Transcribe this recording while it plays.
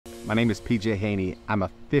My name is PJ Haney. I'm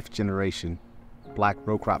a fifth generation black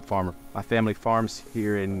row crop farmer. My family farms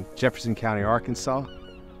here in Jefferson County, Arkansas,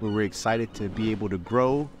 where we're excited to be able to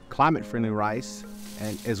grow climate-friendly rice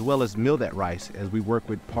and as well as mill that rice as we work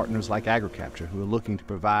with partners like AgriCapture, who are looking to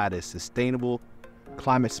provide a sustainable,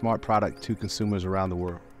 climate-smart product to consumers around the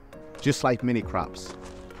world. Just like many crops,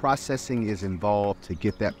 processing is involved to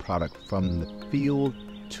get that product from the field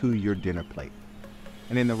to your dinner plate.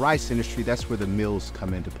 And in the rice industry, that's where the mills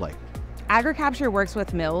come into play. AgriCapture works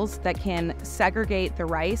with mills that can segregate the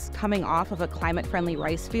rice coming off of a climate-friendly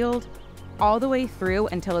rice field all the way through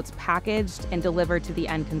until it's packaged and delivered to the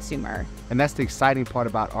end consumer. And that's the exciting part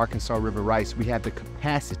about Arkansas River rice. We have the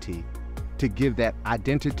capacity to give that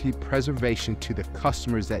identity preservation to the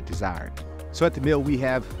customers that desire it. So at the mill, we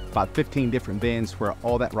have about 15 different bins where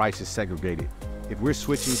all that rice is segregated. If we're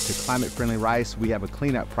switching to climate-friendly rice, we have a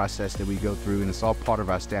cleanup process that we go through, and it's all part of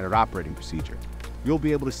our standard operating procedure. You'll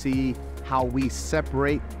be able to see how we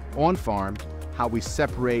separate on farm, how we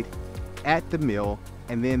separate at the mill,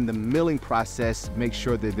 and then the milling process makes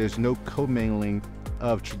sure that there's no commingling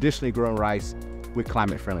of traditionally grown rice with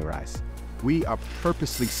climate-friendly rice. We are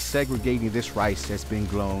purposely segregating this rice that's been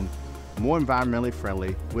grown more environmentally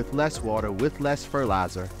friendly, with less water, with less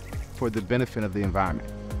fertilizer, for the benefit of the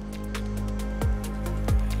environment.